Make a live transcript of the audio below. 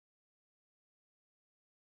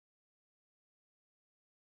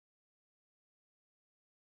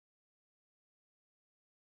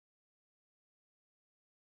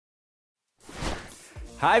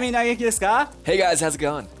はい、みんな元気ですか？ Hey guys, how's it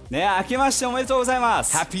going? ね、明けましておめでとうございま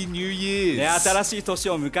す。 Happy New Year's! ね、新しい年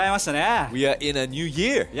を迎えましたね。 We are in a new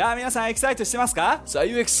year. いや、皆さんエキサイトしてますか？ So are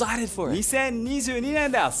you excited for it? 2022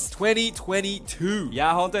年です。2022. い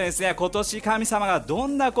や、本当にですね、今年神様がど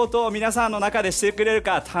んなことを皆さんの中でしてくれる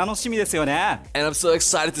か楽しみですよね。 And I'm so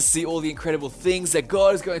excited to see all the incredible things that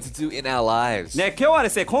God is going to do in our lives. ね、今日はで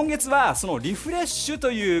すね、今月はそのリフレッシュ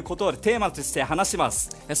ということをテーマとして話します。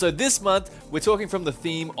 And so this month, we're talking from the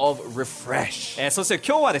theme of refresh. そして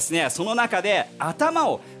今日はですね、その中で頭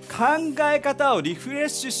を考え方をリフレッ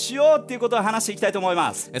シュしようっていうことを話していきたいと思い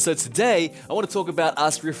ます。 And so today, I want to talk about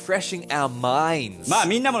us refreshing our minds. まあ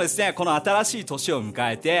みんなもですね、この新しい年を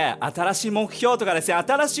迎えて新しい目標とかですね、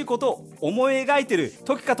新しいことを思い描いている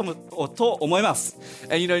時かと思います。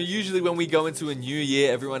 And you know, usually when we go into a new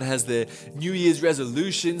year, everyone has their New Year's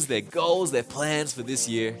resolutions, their goals, their plans for this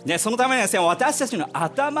year. ね、そのためにですね、私たちの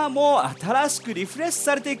頭も新しくリフレッシュ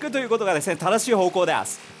されていくということがですね、正しい方向で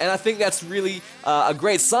す。 And I think that's really a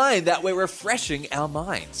great sign that we're refreshing our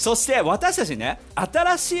minds. そして私たちね、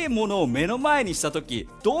新しいものを目の前にしたとき、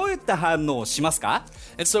どういった反応をしますか？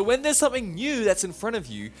 And so when there's something new that's in front of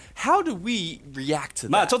you, how do we react to that?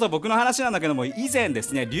 まあちょっと僕の話なんだけども、以前で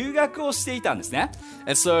すね、留学をしていたんですね。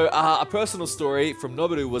 And so a personal story from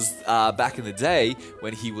Noboru was back in the day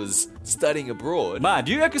when he was studying abroad. まあ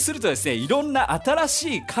留学するとですね、いろんな新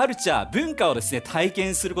しいカルチャー、文化をですね、体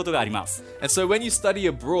験することがあります。 And so when you study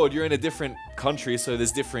abroad, you're in a different country, so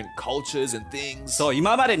there's different cultures and things. そう、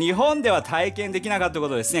今まで日本では体験できなかったこ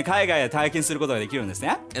とをですね、海外で体験することができるんですね。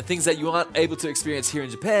 And things that you aren't able to experience here in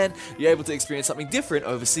Japan, you're able to experience something different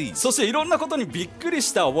overseas. そしていろんなことにびっくり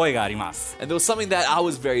した覚えがあります。 And there was something that I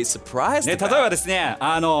was very surprised ね、例え about. ばですね、フ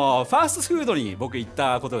ァーストフードに僕行っ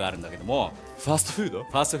たことがあるんだけども、 Fast food? フ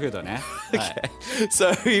ァーストフードね。はい Okay.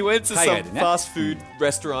 So he went to 海 some 外でね。 fast food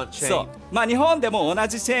restaurant そう chain. まあ日本でも同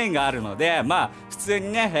じチェーンがあるので、まあ普通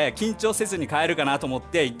にね、緊張せずに買えるかなと思っ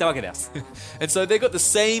て行ったわけです。 And so they got the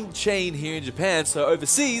same chain here in Japan. So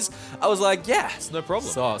overseas, I was like, yeah, it's no problem.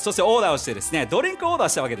 そう、そしてオーダーをしてですね、ドリンクをオーダー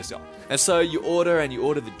したわけですよ。 And so you order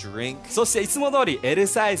the drink. そしていつも通り L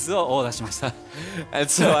サイズをオーダーしました。 And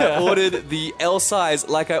so I ordered the L size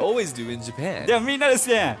like I always do in Japan. でもみんなです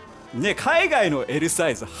ね、海外の L サ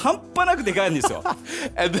イズ半端なくでかいんですよ。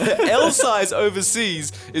 And the L size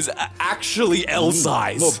overseas is actually L も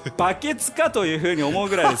size. うバケツかというふうに思う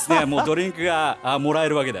ぐらいですね、もうドリンクがもらえ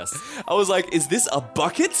るわけです。 I was like, is this a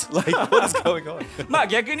bucket? Like, what is going on? まあ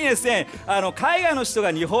逆にですね、海外の人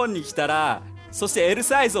が日本に来たら、そして L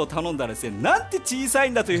サイズを頼んだらですね、なんて小さ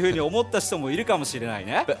いんだというふうに思った人もいるかもしれない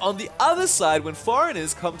ね。 But on the other side, when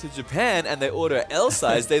foreigners come to Japan and they order L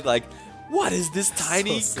size, they're like, what is this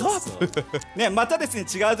tiny そうそう cup? ね、またですね、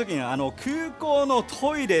違う時に空港の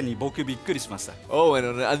トイレに僕びっくりしました。 Oh,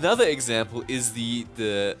 and another example is the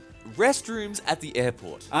restrooms at the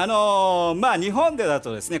airport. まあ日本でだ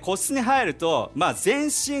とですね、個室に入ると、まあ全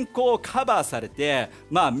身こうカバーされて、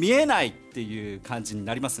まあ見えないっていう感じに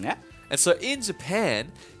なりますね。 And so in Japan,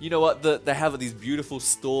 you know what? They have these beautiful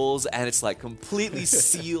stalls and it's like completely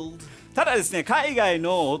sealed. ただですね、海外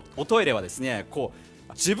のおトイレはですね、こう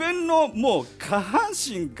自分のもう下半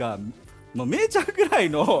身がもう見えちゃうぐらい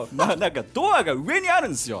のなんかドアが上にある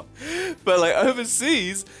んですよ。 But like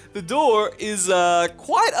overseas, the door is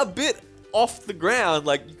quite a bit off the ground.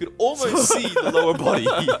 Like you could almost see the lower body.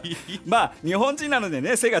 まあ日本人なので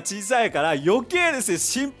ね、背が小さいから余計ですね、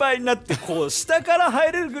心配になってこう下から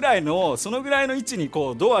入れるぐらいのそのぐらいの位置に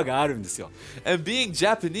こうドアがあるんですよ。 And being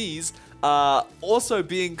Japanese, also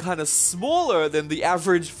being kind of smaller than the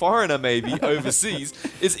average foreigner maybe overseas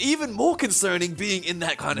is even more concerning being in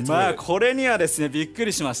that kind of まあ toilet. これにはですね、びっく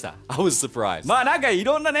りしました。 I was surprised. まあなんかい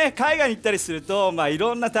ろんなね、海外に行ったりすると、まあい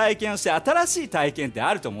ろんな体験をして新しい体験って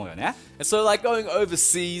あると思うよね。 And so like going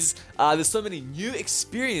overseas, there's so many new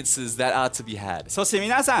experiences that are to be had. そして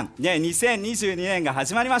皆さんね、2022年が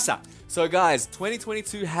始まりました。 So guys,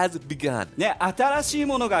 2022 has begun. ね、新しい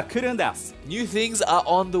ものが来るんです。 New things are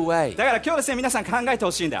on the way. だから今日ですね、皆さん考えて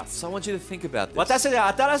ほしいんです。 So I want you to think about this. 私たち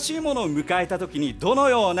は新しいものを迎えた時にどの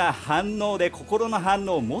ような反応で心の反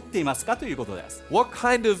応を持っていますかということです。 What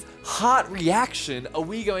kind of heart reaction are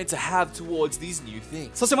we going to have towards these new things?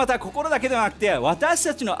 そしてまた心だけではなくて、私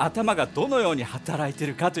たちの頭がどのように働いてい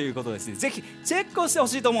るかということですね。ぜひチェックをしてほ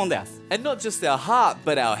しいと思うんです。 And not just our heart,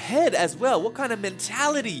 but our head as well. What kind of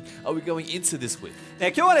mentality are we going into this with?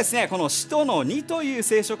 今日はですね、この使徒の2という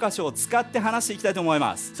聖書箇所を使って話していきたいと思い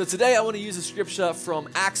ます。 So today I want to use a scripture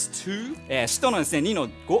from Acts 2, 使徒のですね、2の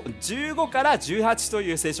15から18と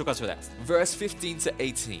いう聖書箇所です。 verse 15 to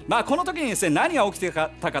 18. まあこの時にですね、何が起きてた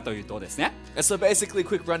かというとですね、And so basically,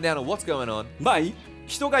 quick rundown of what's going on. まあ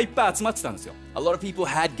人がいっぱい集まってたんですよ。 A lot of people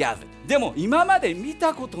had gathered. でも今まで見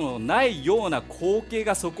たことのないような光景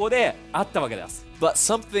がそこであったわけです。 But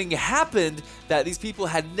something happened that these people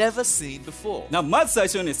had never seen before. まず最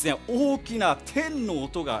初にですね、大きな天の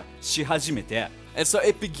音がし始めて、 And so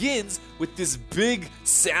it begins with this big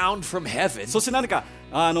sound from heaven. そして何か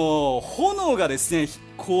炎がですね、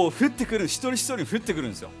こう降ってくる、一人一人降ってくるん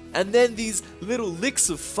ですよ。 And then these little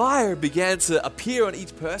licks of fire began to appear on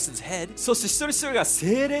each person's head. そして一人一人が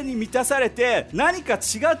精霊に満たされて、何か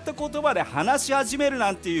違った言葉で話し始める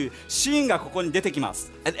なんていうシーンがここに出てきま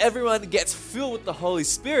す。 And everyone gets filled with the Holy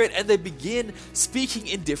Spirit and they begin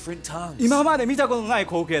speaking in different tongues. 今まで見たことのない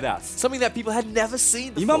光景です。 Something that people had never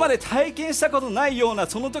seen 今ま before. で体験したことないような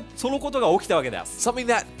そのことが起きたわけです。 Something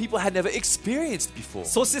that people had never experienced before.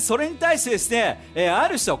 そしてそれに対してですね、あ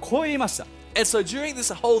る人はこう言いました。 And so during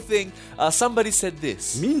this whole thing, somebody said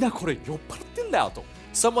this. みんなこれ酔っ払ってんだよと。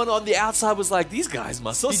 Someone on the outside was like, these guys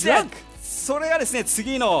must そ be して drunk. それがですね、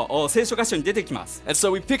次の聖書箇所に出てきます。 And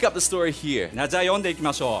so we pick up the story here. じゃあ読んでいき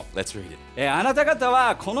ましょう。 Let's read it. あなた方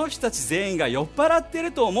はこの人たち全員が酔っ払ってい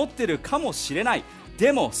ると思っているかもしれない。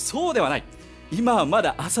でもそうではない。今はま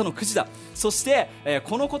だ朝の9時だ。そして、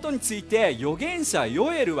このことについて預言者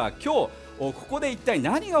ヨエルは今日ここで一体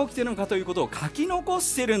何が起きているのかということを書き残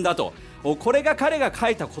しているんだと。これが彼が書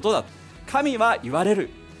いたことだ。神は言われる。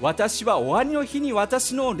私は終わりの日に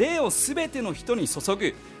私の霊をすべての人に注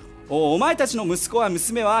ぐ。お前たちの息子は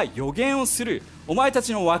娘は預言をする。お前た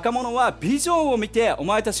ちの若者はビジョンを見て、お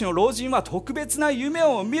前たちの老人は特別な夢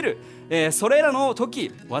を見る。それらの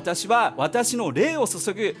時、私は私の霊を注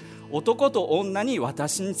ぐ。男と女に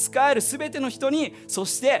私に仕えるすべての人に、そ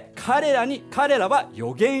して彼らは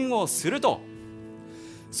預言をすると。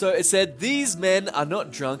 So it said, these men are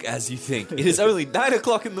not drunk as you think. It is only 9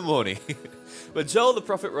 o'clock in the morning. But Joel the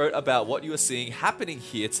prophet wrote about what you are seeing happening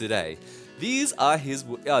here today. This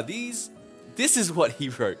is what he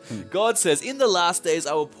wrote. God says, in the last days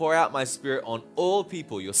I will pour out my spirit on all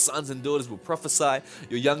people. Your sons and daughters will prophesy.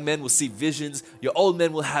 Your young men will see visions. Your old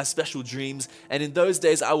men will have special dreams. And in those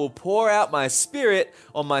days I will pour out my spirit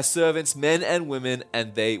on my servants, men and women,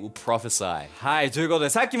 and they will prophesy. はい、ということで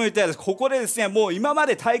さっきも言ったように、ここでですね、もう今ま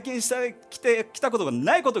で体験してきたことが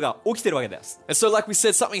ないことが起きてるわけです。 And so like we said,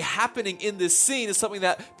 something happening in this scene is something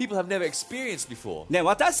that people have never experienced before. ね、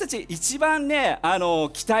私たち一番ね、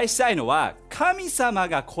期待したいのは、神様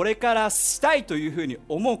がこれからしたいというふうに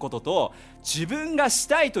思うことと、自分がし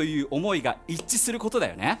たいという思いが一致することだ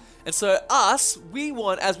よね。 And so we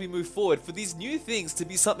want, as we move forward, for these new things to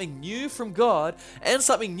be something new from God and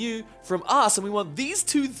something new from us, and we want these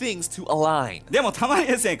two things to align. でもたまに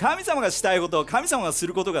ですね、神様がしたいこと、神様がす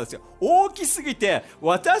ることがですよ、大きすぎて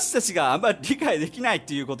私たちがあんまり理解できないっ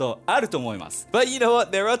ていうことあると思います。 But you know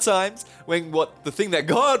what? There are times when the thing that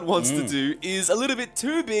God wants to do is a little bit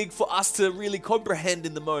too big for us to really comprehend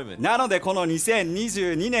in the moment. なのでこの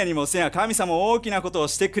2022年にもですね、神様大きなことを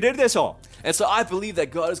してくれるでしょう。 And so I believe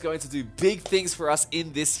that God is going to do big things for us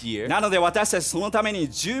in this year. なので私たちそのために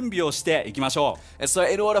準備をしていきましょう。 And so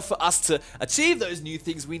in order for us to achieve those new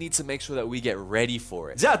things, we need to make sure that we get ready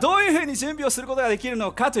for it. じゃあどういうふうに準備をすることができる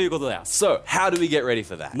のかということです。 So how do we get ready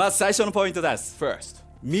for that? まず最初のポイントです。 First,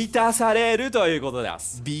 満たされるということで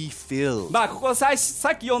す。 be filled. ここさっき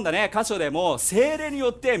読んだね箇所でも聖霊によ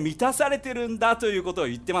って満たされてるんだということを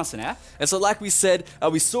言ってましたね。 And so like we said,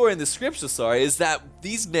 we saw in the scripture, is that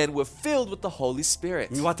these men were filled with the Holy Spirit.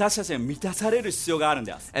 私たちは満たされる必要があるん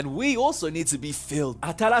です。 And we also need to be filled.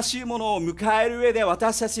 新しいものを迎える上で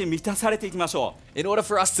私たち満たされていきましょう。 In order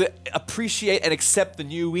for us to appreciate and accept the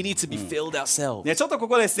new, we need to be filled ourselves. ね、ちょっとこ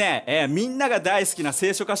こですね、みんなが大好きな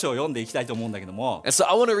聖書箇所を読んでいきたいと思うんだけども、 And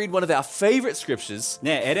so I want to read one of our favorite scriptures,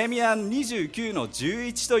 ね、エレミヤ29の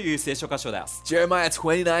11という聖書箇所です。 Jeremiah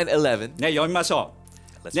 29:11. ね、読みましょ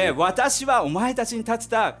う。 Let's ね、 read. 私はお前たちに立て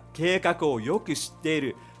た計画をよく知ってい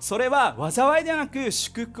る。それは災いではなく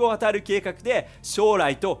祝福を与える計画で、将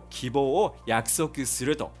来と希望を約束す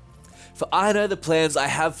ると。 For I know the plans I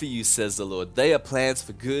have for you, says the Lord. They are plans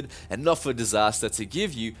for good and not for disaster, to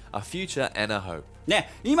give you a future and a hope.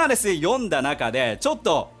 ね、今ですね読んだ中でちょっ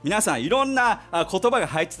と皆さんいろんな言葉が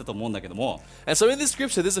入ってたと思うんだけども、 And so in this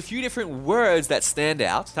scripture, there's a few different words that stand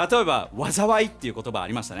out. 例えば災いっていう言葉あ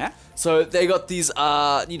りましたね。 So they got these,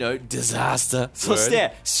 disaster そし words.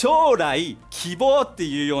 て将来希望って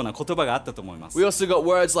いうような言葉があったと思います。 We also got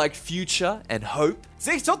words like future and hope.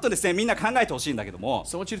 ぜひちょっとですねみんな考えてほしいんだけども、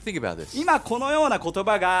 So I want you to think about this. 今このような言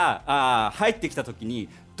葉が入ってきたときに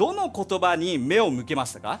どの言葉に目を向けま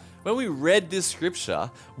したか？ When we read this scripture,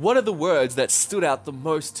 what are the words that stood out the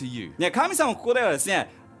most to you? ね、神様ここではですね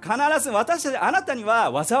必ず私たちあなたに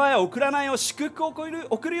は災いを送らないよ、祝福を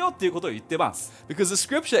送るよっていうことを言ってます。 Because the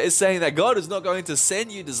scripture is saying that God is not going to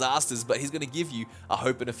send you disasters, but He's going to give you a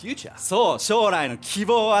hope and a future. そう、将来の希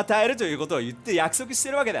望を与えるということを言って約束して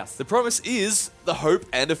いるわけです。 The promise is the hope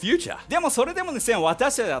and a future. でもそれでもですね、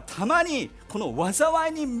私たちはたまにこの災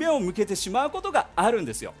いに目を向けてしまうことがあるん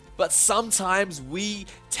ですよ。But sometimes we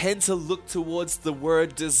tend to look towards the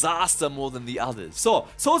word disaster more than the others.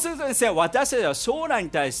 そうするとですね、私たちは将来に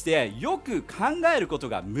対してよく考えること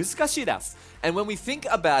が難しいです。And when we think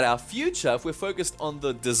about our future, if we're focused on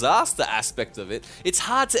the disaster aspect of it, it's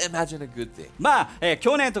hard to imagine a good thing.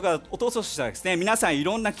 去年とか一昨年とかですね、皆さんい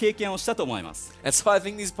ろんな経験をしたと思います。And so I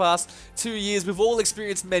think these past 2 years, we've all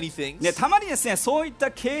experienced many things. たまにですね、そういっ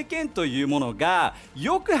た経験というものが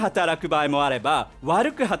よく働く場合もあれば、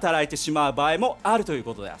悪く働いてしまう場合もあるという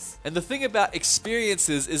ことです。And the thing about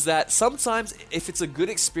experiences is that sometimes if it's a good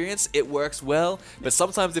experience, it works well, but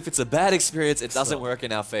sometimes if it's a bad experience, it doesn't work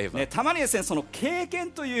in our favor. たまにですね、その経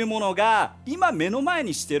験というものが今目の前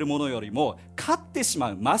にしているものよりも勝ってし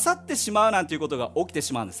まう、勝ってしまうなんていうことが起きて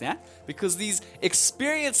しまうんですね。Because these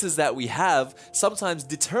experiences that we have sometimes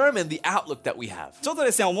determine the outlook that we have. ちょっと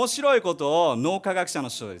ですね、面白いことを脳科学者の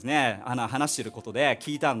人ですね、話していることで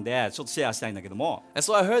聞いたんで、ちょっとシェアしたいんだけども。And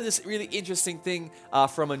so I heard this really interesting thing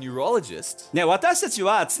from a neurologist. 私たち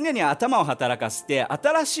は常に頭を働かせて、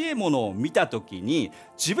新しいものを見たときに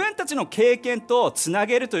自分たちの経験とつな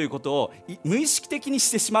げるということを無意識的にし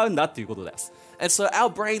てしまうんだということです。And so our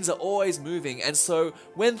brains are always moving. And so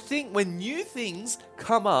when new things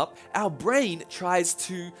come up, our brain tries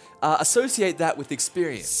to associate that with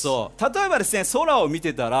experience. そう、例えばですね、空を見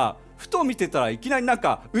てたら、ふと見てたらいきなりなん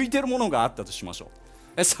か浮いてるものがあったとしましょう。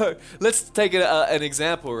And so let's take an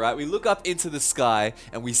example, right? We look up into the sky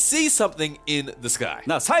and we see something in the sky.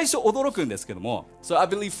 最初驚くんですけども、 So I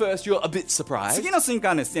believe first you're a bit surprised. 次の瞬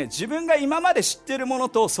間ですね、自分が今まで知っているもの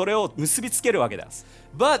とそれを結びつけるわけです。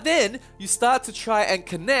But then you start to try and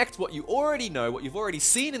connect what you already know, what you've already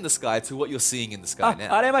seen in the sky to what you're seeing in the sky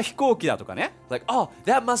now. あれは飛行機だとかね。Like, oh,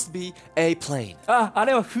 that must be a plane. あ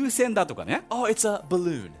れは風船だとかね。Oh, it's a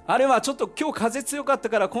balloon. あれはちょっと今日風強かった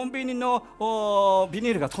からコンビニのビニ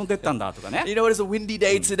ールが飛んでったんだとかね。You know, it's a windy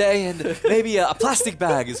day today and maybe a plastic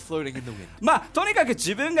bag is floating in the wind. とにかく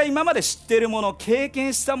自分が今まで知っているもの、経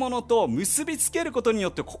験したものと結びつけることによ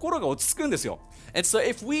って心が落ち着くんですよ。And so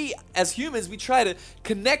if we, as humans, we try to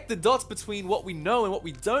connect the dots between what we know and what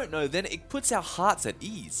we don't know, then it puts our hearts at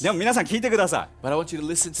ease. でも皆さん聞いてください。 But I want you to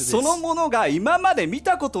listen to this. そのものが今まで見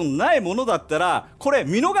たことのないものだったら、これ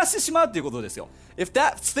見逃してしまうということですよ。If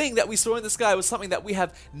that thing that we saw in the sky was something that we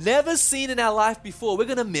have never seen in our life before, we're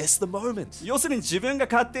going to miss the moment. 要するに自分が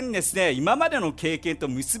勝手にですね、今までの経験と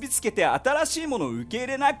結びつけて新しいものを受け入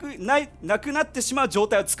れなくなってしまう状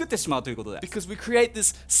態を作ってしまうということです。 Because we create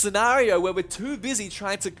this scenario where we're too busy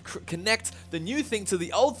trying to connect the new thing to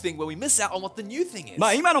the old thing, where we miss out on what the new thing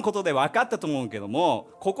is. 今のことで分かったと思うけども、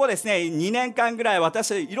ここですね、2年間ぐらい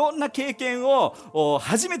私はいろんな経験を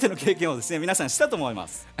初めての経験をですね、皆さんしたと思いま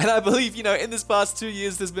す。 And I believe, you know, in this past 2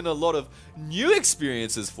 years, there's been a lot of new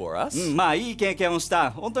experiences for us. いい経験をした、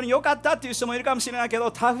本当に良かったっていう人もいるかもしれないけど、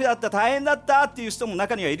タフだった、大変だったっていう人も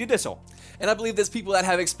中にはいるでしょう。 And I believe there's people that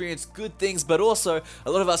have experienced good things, but also a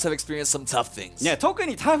lot of us have experienced some tough things. 特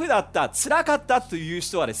にタフだった、辛かったという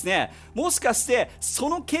人はですね、もしかしてそ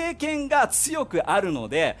の経験が強くあるの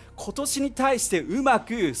で、今年に対してうま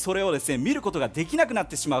くそれをですね、見ることができなくなっ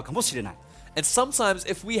てしまうかもしれない。And sometimes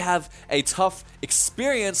if we have a tough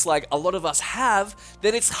experience like a lot of us have,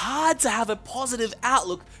 then it's hard to have a positive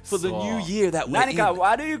outlook for the new year that we're 何か in.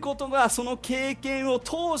 悪いことがその経験を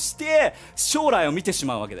通して将来を見てし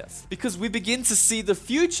まうわけです。 Because we begin to see the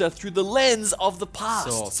future through the lens of the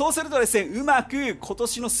past. そうするとですね、うまく今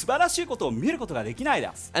年の素晴らしいことを見ることができないで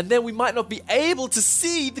す。 And then we might not be able to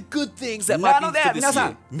see the good things that な might の be で for 皆 this さ year.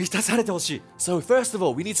 ん満たされてほしい。 So first of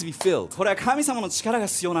all, we need to be filled. これは神様の力が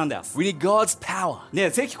必要なんです。 We need God's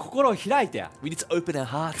power. ぜひ心を開いて We need to open our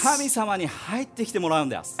hearts 神様に入ってきてもらうん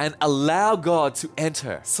です。 and allow God to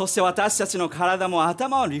enter そして私たちの体も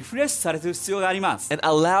頭をリフレッシュされている必要があります。 and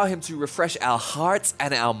allow Him to refresh our hearts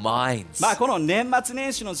and our minds. この年末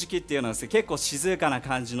年始の時期っていうのはですね、結構静かな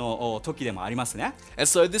感じの時でもありますね。 And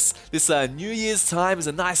so this New Year's time is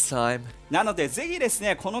a nice time. なのでぜひです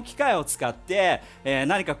ね、この機会を使って、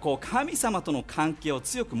何か神様との関係を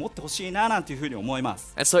強く持ってほしいななんていうふうに思いま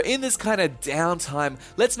す。 And so in this kind of downtime,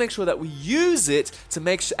 let's make sure that we use it to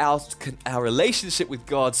make sure our relationship with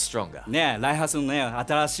God stronger. ライハースのね、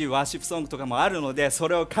新しいワーシップソングとかもあるので、そ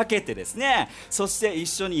れをかけてですね、そして一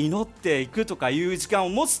緒に祈っていくとかいう時間を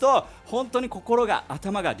持つと、本当に心が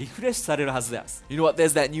頭がリフレッシュされるはずです。 You know what?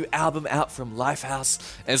 There's that new album out from Lifehouse,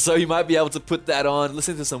 and so you might be able to put that on,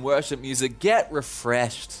 listen to some worship music, get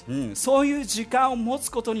refreshed. そういう時間を持つ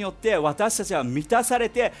ことによって私たちは満たされ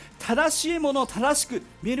て正しいものを正しく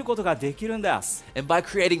見ることができるんです。 And by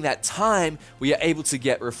creating that time, we are able to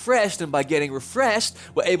get refreshed, and by getting refreshed,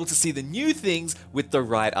 we're able to see the new things with the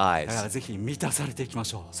right だから eyes. ぜひ満たされていきま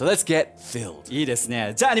しょ So let's get filled. う。いいです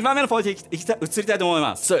ね。じゃあ2番目のポイントに移りたいと思い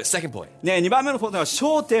ます。 So, second point. 2番目のポイントは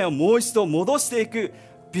焦点をもう一度戻していく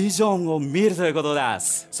ビジョンを見るということで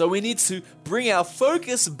す。 So we need to bring our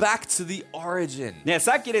focus back to the origin.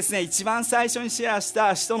 さっきですね、一番最初にシェアし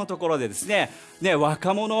た人のところでですね、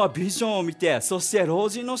若者はビジョンを見て、そして老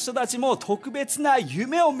人の人たちも特別な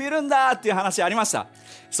夢を見るんだっていう話ありました。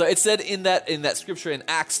 So it said in that scripture in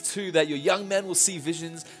Acts 2 that your young men will see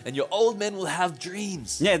visions and your old men will have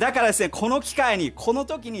dreams. だからですね、この機会に、この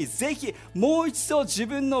時にぜひもう一度自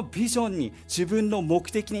分のビジョンに、自分の目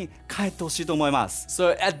的に帰ってほしいと思います。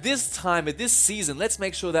 So at this time, at this season, let's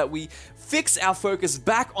make sure that we fix our focus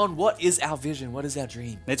back on what is our vision, what is our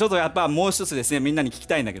dream. ちょっとやっぱもう一つですね、みんなに聞き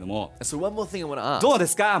たいんだけども、 And so one more thing I want to ask. どうで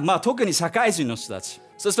すか？特に社会人の人たち。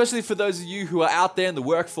 So especially for those of you who are out there in the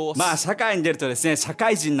workforce. 社会に出るとですね、社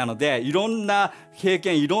会人なのでいろんな経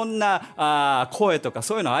験、いろんな声とか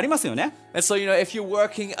そういうのありますよね。 And so, if you're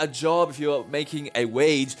working a job, if you're making a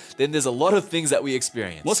wage, then there's a lot of things that we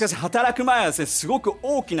experience. もしかして働く前はですね、すごく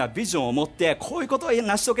大きなビジョンを持ってこういうことを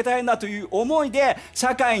成し遂げたいんだという思いで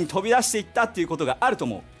社会に飛び出していったっていうことがあると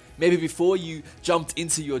思う。 Maybe before you jumped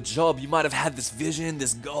into your job, you might have had this vision,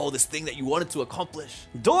 this goal, this thing that you wanted to accomplish.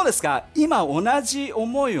 どうですか？今同じ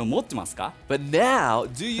思いを持ってますか？ But now,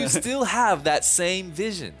 do you still have that same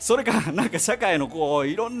vision? それか社会の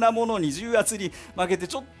いろんなものに重圧に負けて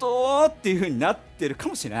ちょっとっていう風になってるか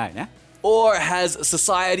もしれないね。 Or has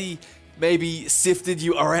society maybe sifted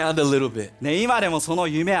you around a little bit? 今でもその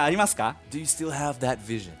夢ありますか？ Do you still have that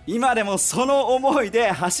vision? 今でもその思い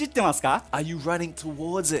で走ってますか？ Are you running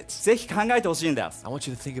towards it? ぜひ考えてほしいんです。 I want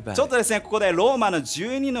you to think about ちょっ it. とですね、ここでローマの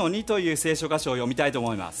12の2という聖書箇所を読みたいと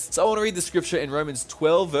思います。 So I want to read the scripture in Romans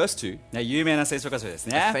 12 verse 2, 有名な聖書箇所です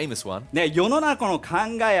a ね。 famous one. 世の中の考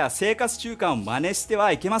えや生活習慣を真似して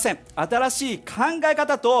はいけません。新しい考え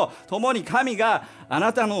方とともに神があ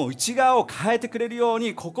なたの内側を変えてくれるよう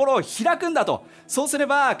に心を開くんだと。そうすれ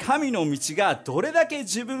ば神の道がどれだけ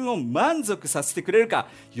自分を満足させてくれるか、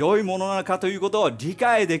良いものなのかということを理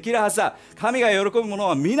解できるはずだ。神が喜ぶもの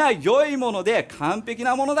は皆良いもので完璧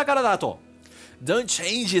なものだからだと。 Don't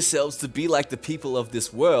change yourselves to be like the people of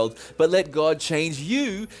this world, but let God change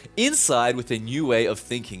you inside with a new way of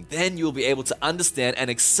thinking. Then you'll be able to understand and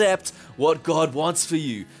accept what God wants for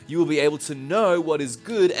you. You will be able to know what is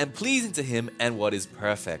good and pleasing to Him and what is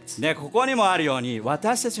perfect. ここにもあるように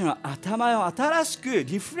私たちの頭を新しく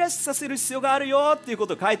リフレッシュさせる必要があるよっていうこ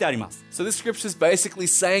とが書いてあります。 So this scripture is basically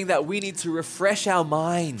saying that we need to refresh our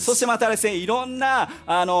minds. そしてまたですね、いろんな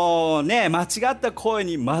間違った声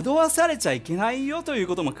に惑わされちゃいけないよという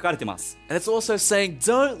ことも書かれてます。 And it's also saying,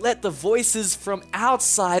 don't let the voices from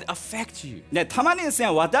outside affect you. たまにですね、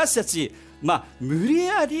私たち、無理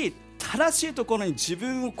やり正しいところに自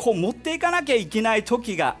分を持っていかなきゃいけない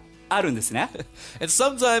時があるんですね。And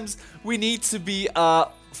sometimes we need to be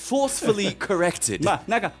forcefully corrected.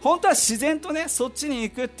 本当は自然とね、そっちに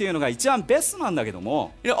行くっていうのが一番ベストなんだけど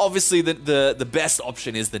も、 Obviously the best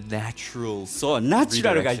option is the natural. そう、ナチュ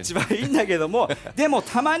ラルが一番いいんだけどもでも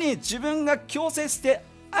たまに自分が強制して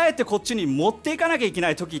あえてこっちに持っていかなきゃいけな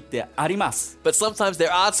い時ってあります。 But sometimes there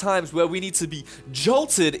are times where we need to be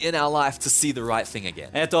jolted in our life to see the right thing again.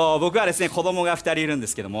 僕はですね、子供が2人いるんで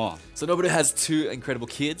すけども、 So Noboru has two incredible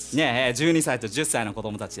kids. 12歳と10歳の子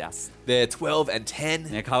供たちです。 They're 12 and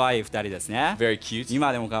 10. 可愛い2人ですね。 Very cute.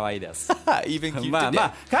 今でも可愛いです。 Even cute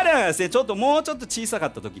today. 彼らがですね、もうちょっと小さか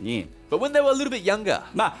った時に、 But when they were a little bit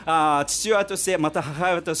younger, 父親としてまた母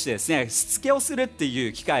親としてですね、しつけをするってい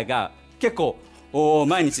う機会が結構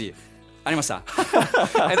毎日ありました。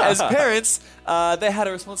and as parents, they had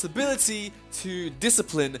a responsibility to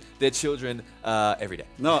discipline their children every day.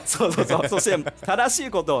 そうそして正し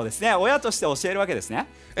いことをですね、親として教えるわけですね。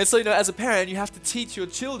 And so, as a parent, you have to teach your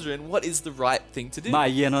children what is the right thing to do.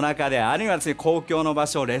 家の中で、あるいはですね、公共の場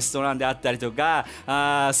所、レストランであったりとか、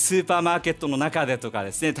スーパーマーケットの中でとか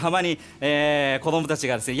ですね、たまに、子供たち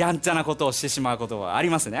がですね、やんちゃなことをしてしまうことはあり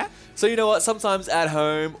ますね。 So you know what? Sometimes at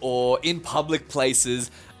home or in public places,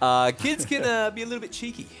 kids can be a little bit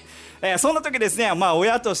cheeky. そんな時ですね、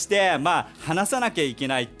親として、話さなきゃいけ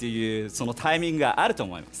ないっていうそのタイミングがあると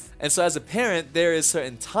思います。And so as a parent, there is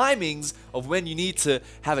certain timings of when you need to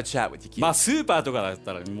have a chat with your kids. まあスーパーとかだっ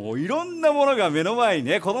たらもういろんなものが目の前に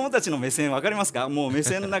ね、子供たちの目線わかりますか？もう目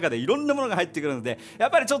線の中でいろんなものが入ってくるので、やっ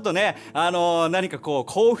ぱりちょっとね、何かこ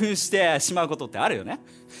う興奮してしまうことってあるよね。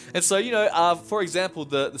And so, for example,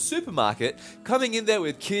 the supermarket, coming in there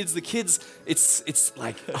with kids, the kids, it's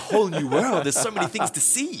like a whole new world. There's so many things to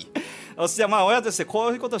see. そしてまあ親としてこ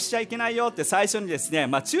ういうことしちゃいけないよって最初にですね、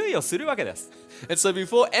まあ注意をするわけです。And so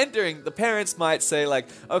before entering, the parents might say like,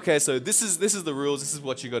 okay, so this is the rules, this is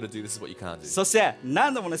what you got to do, this is what you can't do. そして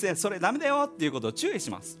何度もですね、それダメだよっていうことを注意し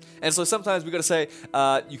ます。And so sometimes we got to say,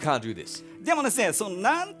 you can't do this. でもですね、その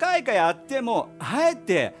何回かやってもあえ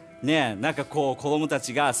てね、なんかこう子供た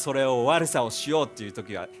ちがそれを悪さをしようっていう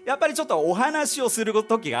時はやっぱりちょっとお話をする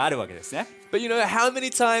時があるわけですね。But how many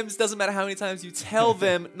times, doesn't matter how many times you tell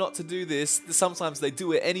them not to do this, sometimes they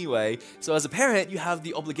do it anyway. So as a parent, you have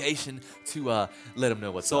the obligation to let them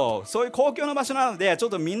know what's up. そういう公共の場所なので、ちょ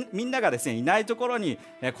っとみんながですねいないところに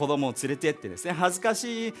子供を連れてってですね、恥ずか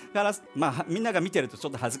しいから、まあみんなが見てるとちょ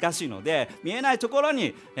っと恥ずかしいので、見えないところ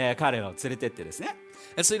に彼らを連れてってですね。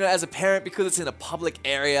And so, as a parent, because it's in a public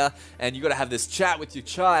area and you got to have this chat with your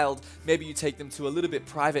child, maybe you take them to a little bit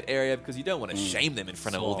private area because you don't want to shame them in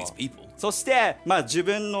front of all these people. そして、まあ、自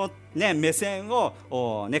分の、ね、目線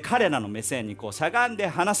を、ね、彼らの目線にこうしゃがんで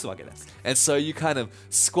話すわけです。And so you kind of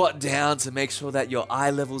squat down to make sure that your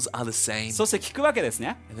eye levels are the same. そして聞くわけです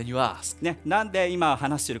ね。And then you ask. ね、なんで今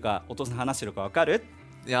話してるか、お父さん話してるか分かる？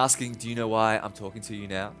 They're asking, do you know why I'm talking to you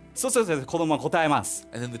now? そうすると子供は答えます。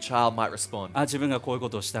And then the child might respond, 自分がこういう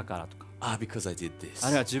ことをしたからとか。because I did this. あ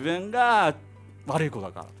るいは自分が悪い子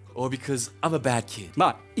だから。Or because I'm a bad kid. ま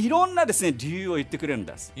あいろんなですね理由を言ってくれるん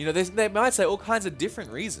です。They might say all kinds of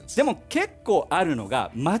different reasons. でも結構あるの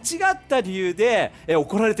が間違った理由で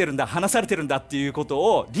怒られてるんだ、話されてるんだっていうこと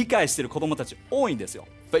を理解している子供たち多いんですよ。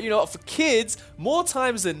But for kids, more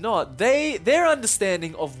times than not, their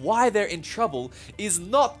understanding of why they're in trouble is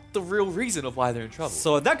not the real reason of why they're in trouble.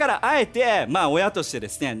 そうだからあえてまあ親としてで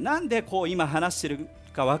すね、なんでこう今話してる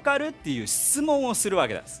か分かるっていう質問をするわ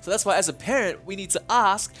けです。So that's why as a parent, we need to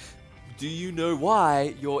ask, do you know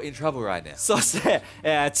why you're in trouble right now? そして、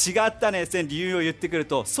違ったね理由を言ってくる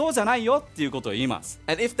と、そうじゃないよっていうことを言います。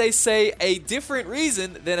And if they say a different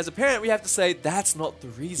reason, then as a parent we have to say that's not the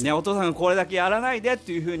reason. ね、お父さんがこれだけやらないでっ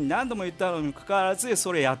ていうふうに何度も言ったのにもかかわらず、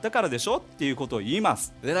それやったからでしょっていうことを言いま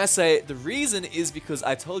す。Then I say the reason is because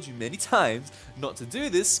I told you many times not to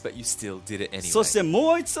do this, but you still did it anyway. そして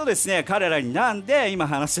もう一度ですね、彼らになんで今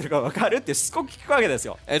話してるか分かるってしつこく聞くわけです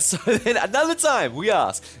よ。And so then another time we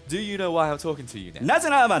ask, do you know why I'm talking to you now? なぜ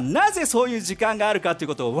ならば、なぜそういう時間があるかという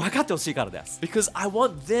ことを分かってほしいからです。Because I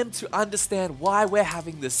want them to understand why we're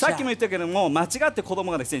having this さっきも chat. 言ったけども、間違って子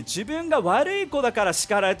供がですね、自分が悪い子だから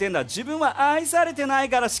叱られてるんだ、自分は愛されてない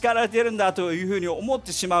から叱られてるんだというふうに思っ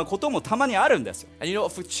てしまうこともたまにあるんですよ。And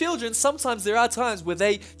for children, sometimes there are times where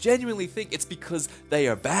they genuinely think it's because they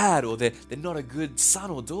are bad or they're not a good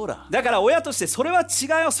son or daughter. だから親としてそれは違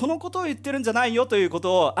うよ、そのことを言ってるんじゃないよというこ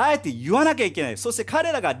とをあえて言わなきゃいけない。そして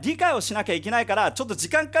彼らが理解をしなきゃいけないから、ちょっと時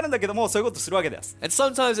間かかるんだけども、そういうことするわけです。And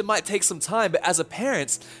sometimes it might take some time, but as a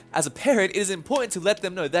parent, it is important to let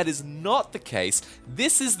them know that is not the case.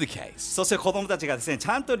 This is the case. そして子供たちがですね、ち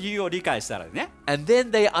ゃんと理由を理解したらね、And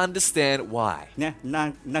then they understand why. ね、な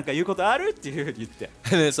んか言うことあるっていうふうに言って、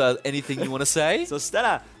And then so anything you want to say? そした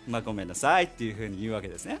ら、まあごめんなさいっていうふうに言うわけ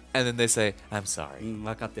ですね。And then they say, I'm sorry.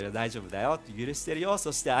 分かってる、大丈夫だよ、許してるよ、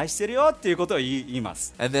そして愛してるよっていうことを言いま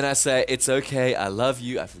す。And then I say, it's okay, I love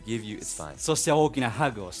you, I forgive you, it's fine. そして大きなハ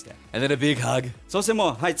グをして、 And then a big hug. そして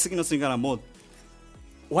もう、はい、次の次からもう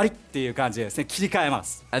終わりっていう感じでですね、切り替えま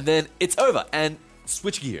す。And then it's over and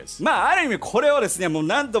switch gears. まあある意味これをですね、もう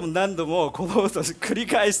何度も何度も子供と繰り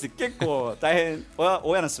返して結構大変、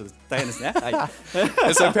親の人大変ですね。はい。And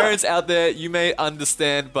so parents out there, you may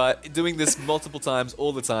understand, but doing this multiple times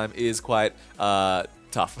all the time is quite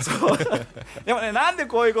tough. でもね、なんで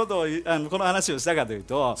こういうことをこの話をしたかという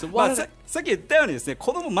と、まあ、さっき言ったようにですね、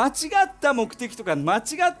子供間違った目的とか間違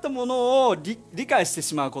ったものを理解して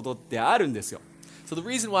しまうことってあるんですよ。So the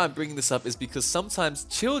reason why I'm bringing this up is because sometimes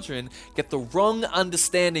children get the wrong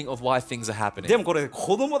understanding of why things are happening. でもこれ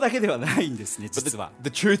子供だけではないんですね、実は。The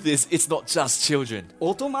truth is, it's not just children.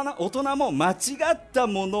 大人も間違った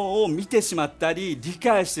ものを見てしまったり理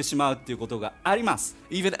解してしまうっていうことがあります。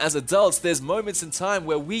Even as adults, there's moments in time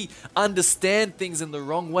where we understand things in the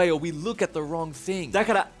wrong way or we look at the wrong thing. だ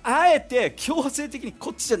からあえて強制的に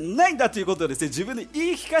こっちじゃないんだということをですね、自分で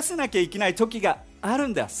言い聞かせなきゃいけない時がある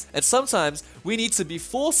んです。And sometimes we need to be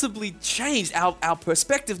forcibly changed. Our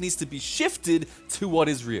perspective needs to be shifted to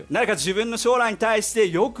what is real. 何か自分の将来に対して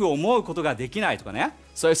よく思うことができないとかね。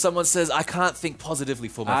So if someone says, I can't think positively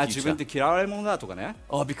for 自 my 分っ future. て嫌われるものだとかね、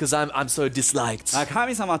 Oh, because I'm so disliked.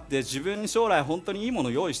 神様って自分に将来本当にいいもの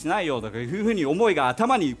を用意してないよとかいうふうに思いが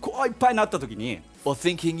頭にこういっぱいになった時に、 Or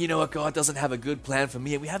thinking, you know what, God doesn't have a good plan for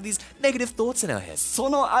me. And we have these negative thoughts in our heads. そ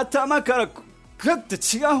の頭からグッて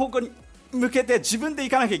違う方向に向けて自分で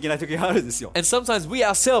行かなきゃいけない時があるんですよ。 And sometimes we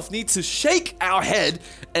ourselves need to shake our head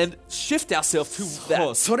and shift ourselves to そ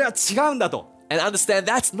う that それは違うんだと。 and understand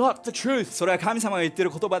that's not the truth. それは神様が言ってい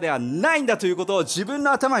る言葉ではないんだということを自分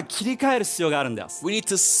の頭に切り替える必要があるんです。 We need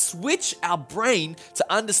to switch our brain to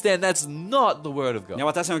understand that's not the word of ね、 God.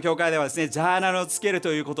 私の教会ではですね、ジャーナルをつける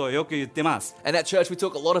ということをよく言ってます。 And at church, we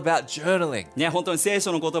talk a lot about journaling. ね、本当に聖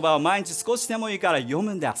書の言葉を毎日少しでもいいから読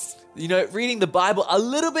むんです。 You know, reading the Bible a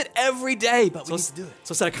little bit every day, but we need to do it.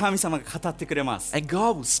 そしたら神様が語ってくれます。 And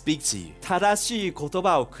God will speak to you. 正しい言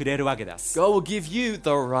葉をくれるわけです。 God will give you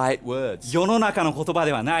the right words. 世の中の言葉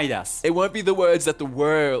ではないです。 It won't be the words that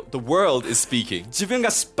the world is speaking. 自分が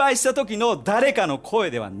失敗した時の誰かの声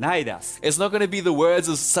ではないです。 It's not going to be the words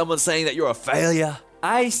of someone saying that you're a failure.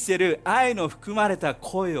 愛してる愛の含まれた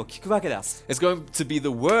声を聞くわけです。 It's going to be the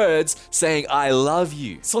words saying, I love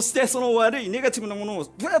you. そしてその悪いネガティブなものを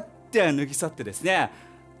ブッて抜き去ってですね、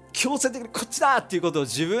強制的にこっちだっていうことを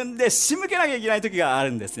自分で仕向けなきゃいけない時があ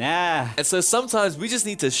るんですね。 And so sometimes we just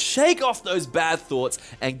need to shake off those bad thoughts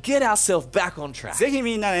and get ourselves back on track. ぜひ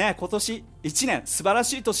みんなね、今年1年素晴ら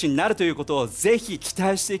しい年になるということをぜひ期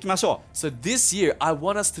待していきましょ So this year, I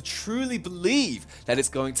want us to truly believe that it's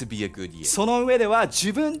going to be a good う。 year. その上では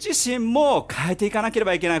自分自身も変えていかなけれ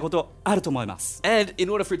ばいけないことあると思います。 And in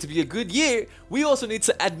order for it to be a good year, we also need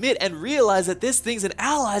to admit and realize that there's things in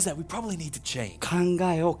our lives that we probably need to change. 考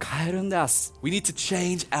えを変えるんです。 We need to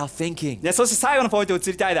change our thinking. で、そして最後のポイントに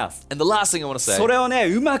移りたいです。 And the last thing I want to say それをね、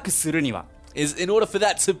うまくするには is in order for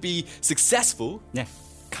that to be successful, ね、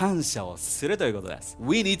感謝をするということです。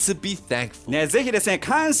 we need to be thankful. ね、ぜひですね、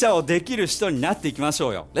感謝をできる人になっていきまし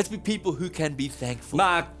ょうよ。 Let's be people who can be thankful.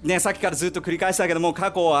 まあね、さっきからずっと繰り返したけども、過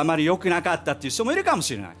去あまり良くなかったっていう人もいるかも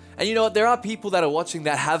しれない。 And you know what? There are people that are watching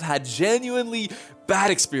that have had genuinely bad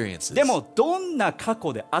experiences. でもどんな過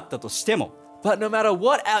去であったとしても、 But no matter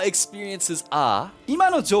what our experiences are, 今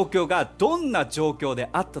の状況がどんな状況で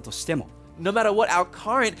あったとしても、 no matter what our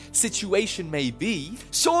current situation may be,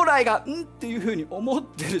 将来がっていうふうに思っ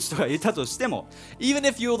てる人がいたとしても、 even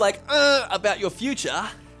if you're like, about your future,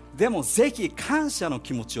 でもぜひ感謝の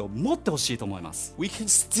気持ちを持ってほしいと思います。 we can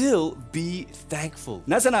still be thankful.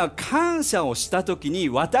 なぜなら感謝をした時に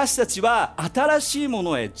私たちは新しいも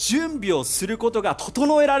のへ準備をすることが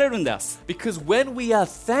整えられるんです。 Because when we are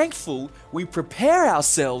thankful, we prepare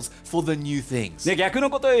ourselves for the new things. で、逆の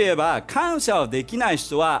ことを言えば感謝をできない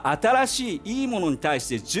人は新しいいいものに対し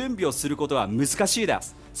て準備をすることは難しいで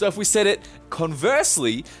す。 So if we said it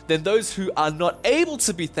conversely, then those who are not able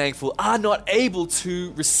to be thankful are not able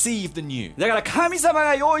to receive the new. だから神様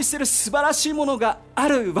が用意している素晴らしいものがあ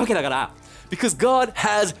るわけだから、 Because God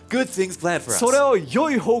has good things planned for us. それを良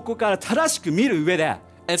い方向から正しく見る上で、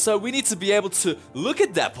 And so we need to be able to look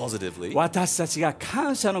at that positively. 私たちが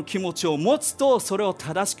感謝の気持ちを持つとそれを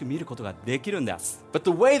正しく見ることができるんです。 But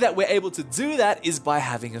the way that we're able to do that is by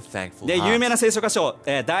having a thankful で、有名 heart. な聖書箇所、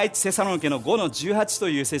第一テサロニケの5の18と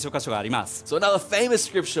いう聖書箇所があります。 So another famous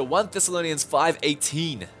scripture, 1 Thessalonians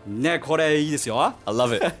 5:18. ね、これいいですよ。 I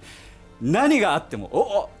love it. 何があって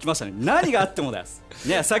も、来ましたね。何があってもです。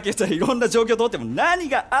ね、さっき言ったいろんな状況とっても何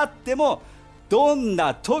があっても、どん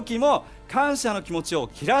な時も感謝の気持ちを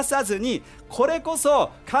切らさずに、これこ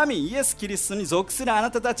そ神イエス・キリストに属するあな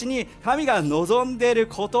たたちに神が望んでいる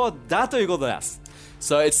ことだということです。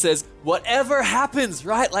 So it says, whatever happens,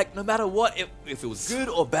 right? Like no matter what, if it was good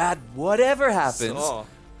or bad, whatever happens, そ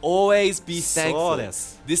う always be そう thankful. で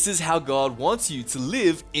す。 This is how God wants you to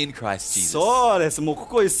live in Christ Jesus. そうです。もうこ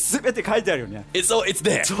こに全て書いてあるよね。It's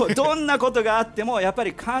there. そうどんなことがあってもやっぱ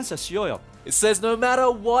り感謝しようよ。 It says, no matter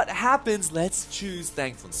what happens, let's choose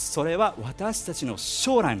thankfulness. それは私たちの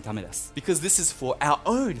将来のためです。 Because this is for our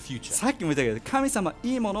own future. さっきも言ったけど、神様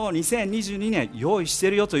いいものを2022年用意して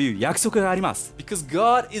るよという約束があります。 Because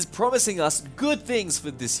God is promising us good things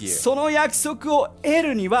for this year. その約束を得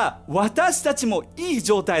るには私たちもいい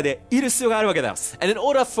状態でいる必要があるわけです。 And in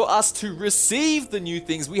order for us to receive the new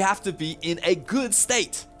things, we have to be in a good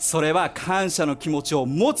state. それは感謝の気持ちを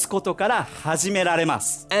持つことから始められま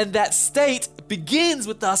す。 And that state begins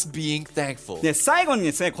with us being thankful. で、最後に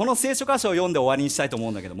ですね、この聖書箇所を読んで終わりにしたいと思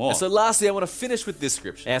うんだけども、 And so lastly, I want to finish with this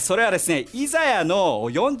scripture. それはですね、イザヤの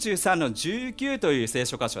43の19という聖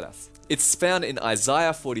書箇所です。It's found in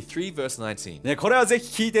Isaiah 43 verse 19. ね、これはぜ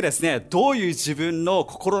ひ聞いてですね、どういう自分の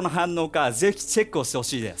心の反応かぜひチェックをしてほ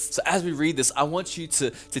しいです。So as we read this, I want you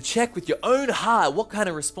to check with your own heart, what kind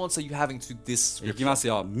of response are you having to this いき scripture? ます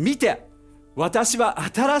よ。見て、私は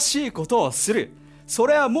新しいことをする。そ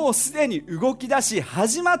れはもうすでに動き出し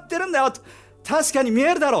始まってるんだよと。確かに見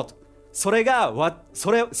えるだろうと。それが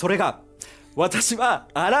私は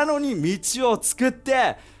荒野に道を作っ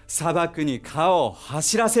て砂漠に川を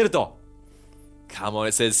走らせると。Come on,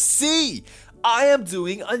 it says, see, I am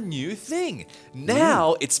doing a new thing.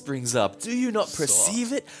 Now it springs up. Do you not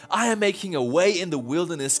perceive it? I am making a way in the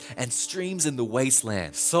wilderness and streams in the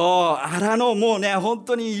wasteland. そう、荒野もうね、本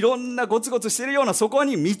当にいろんなゴツゴツしてるようなそこ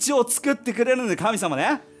に道を作ってくれるんで、神様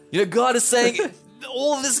ね。You know, God is saying,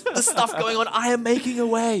 all this stuff going on, I am making a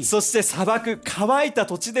way. そして砂漠、乾いた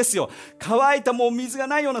土地ですよ。乾いたもう水が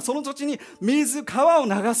ないようなその土地に川を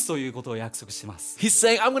流すということを約束しています。He's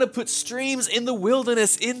saying, I'm going to put streams in the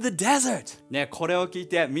wilderness, in the desert. ね、これを聞い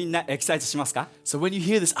てみんなエキサイトしますか？ So when you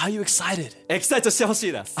hear this, are you excited? エキサイトしてほし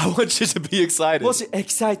いです。I want you to be excited. もしエ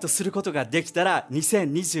キサイトすることができたら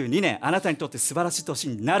2022年あなたにとって素晴らしい年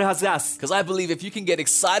になるはずです。 Because I believe if you can get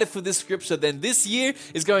excited for this scripture, then this year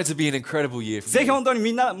is going to be an incredible year for ぜひ you. 本当に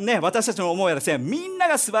みんなね、私たちの思いはですね、みんな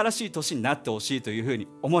が素晴らしい年になってほしいというふうに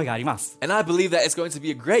思いがあります。 And I believe that it's going to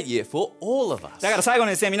be a great year for all of us. だから最後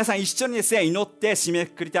にですね、皆さん一緒にですね、祈って締め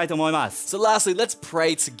くくりたいと思います。 So lastly, let's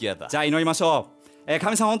pray together. じゃあ祈りましょう。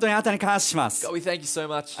神様、本当にあなたに感謝します。 God, we thank you so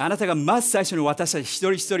much. あなたがまず最初に私たち一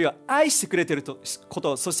人一人を愛してくれているこ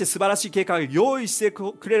と、そして素晴らしい計画を用意して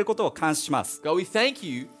くれることを感謝します。 God, we thank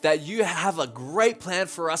you that you have a great plan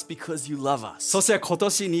for us because you love us. そして今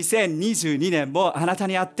年2022年もあなた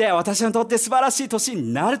にあって私にとって素晴らしい年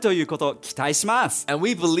になるということを期待します。 And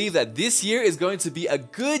we believe that this year is going to be a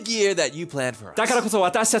good year that you planned for us. だからこそ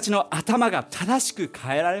私たちの頭が正しく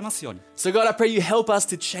変えられますように。 So God, I pray you help us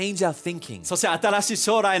to change our thinking. そして新しい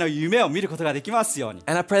将来の夢を見ることができますように。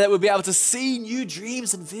 And I pray that we'll be able to see new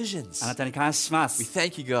dreams and visions. あなたに感謝しま We す。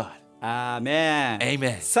 thank you, God. アーメン。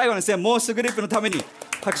 Amen. 最後にですね、もう一グループのために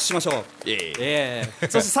拍手しましょう。そ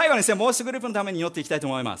して最後にですね、もう一グループのために祈っていきたいと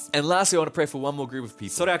思います。 And lastly, I want to pray for one more group of people.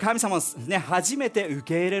 それは神様をね、初めて受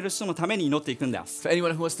け入れる人のために祈っていくんです。 For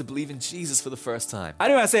anyone who wants to believe in Jesus for the first time. あ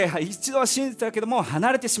るいはですね、一度は信じたけども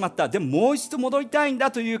離れてしまった。でももう一度戻りたいんだ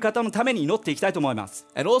という方のために祈っていきたいと思います。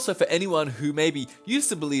 And also for anyone who maybe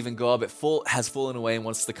used to believe in God but has fallen away and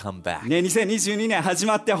wants to come back. ね、2022年始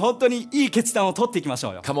まって本当にいい決断を取っていきまし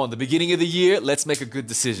ょうよ。 Come on, the beginning of the year, let's make a good イ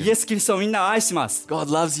decision. エス・キリストをみんなを愛してます。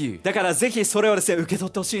 God loves you. だからぜひそれをですね、受け取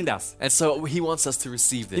ってほしいんです。 And so he wants us to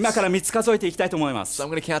receive this. 今から3つ数えていきたいと思います。 So I'm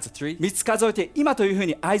going to count to 3. 3つ数えて今というふう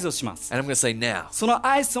に合図をします。 And I'm going to say now. その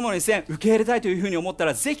合図ともにですね、受け入れたいというふうに思った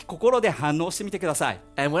らぜひ心で反応してみてください。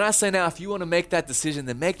 And when I say now, if you want to make that decision,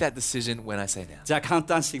 then make that decision when I say now. じゃあ簡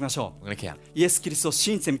単していきましょ I'm going to count. う。イエス・キリストを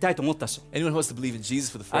信じてみたいと思った人、 Anyone who wants to believe in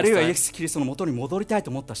Jesus for the あ first るいはイエ time. ス・キリストの元に戻りたい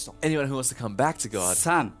と思った人、 Anyone who wants to come back to God.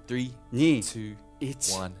 3、 3, 2、 2, 1、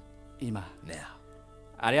 1, 今。 now.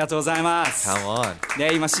 ありがとうございます。 Come on.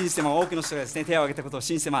 ね、今信じても多くの人がですね、手を挙げたことを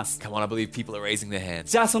信じてます。 Come on, I believe people are raising their hands.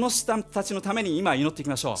 じゃあその人たちのために今祈っていき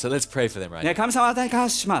ましょ So let's pray for them う。 right ね、 now. 神様あなたに感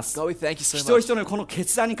謝します。 God, we thank you so 一人一 much. 人のこの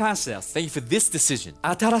決断に関してです。 Thank you for this decision,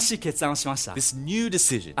 新しい決断をしました。 this new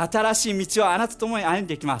decision. 新しい道をあなたと共に歩ん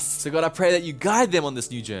でいきます。 So God, I pray that you guide them on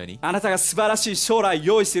this new journey あなたが素晴らしい将来を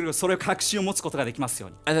用意している、それを確信を持つことができますよ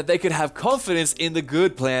うに。 and that they could have confidence in the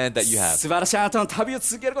good plan that you have. 素晴らしいあなたの旅を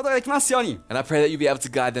続けることができますように。 And I pray that you'll be able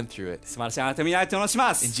to guide them through it. 素晴らしいあなたの未来とお願いしま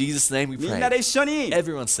In す。 Jesus' name we みんなで pray. 一緒に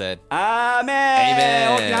Everyone said, アー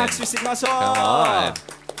メン Amen 大きな拍手していきましょ Come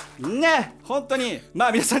う。ね、本当に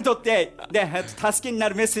皆さんにとってね、助けにな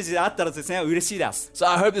るメッセージであったらですね、嬉しいです。 So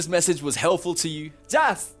I hope this message was helpful to you. じゃ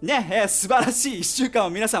あね、素晴らしい1週間を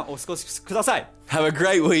皆さんお過ごしください。 Have a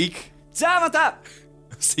great week. じゃあまた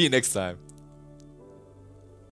See you next time.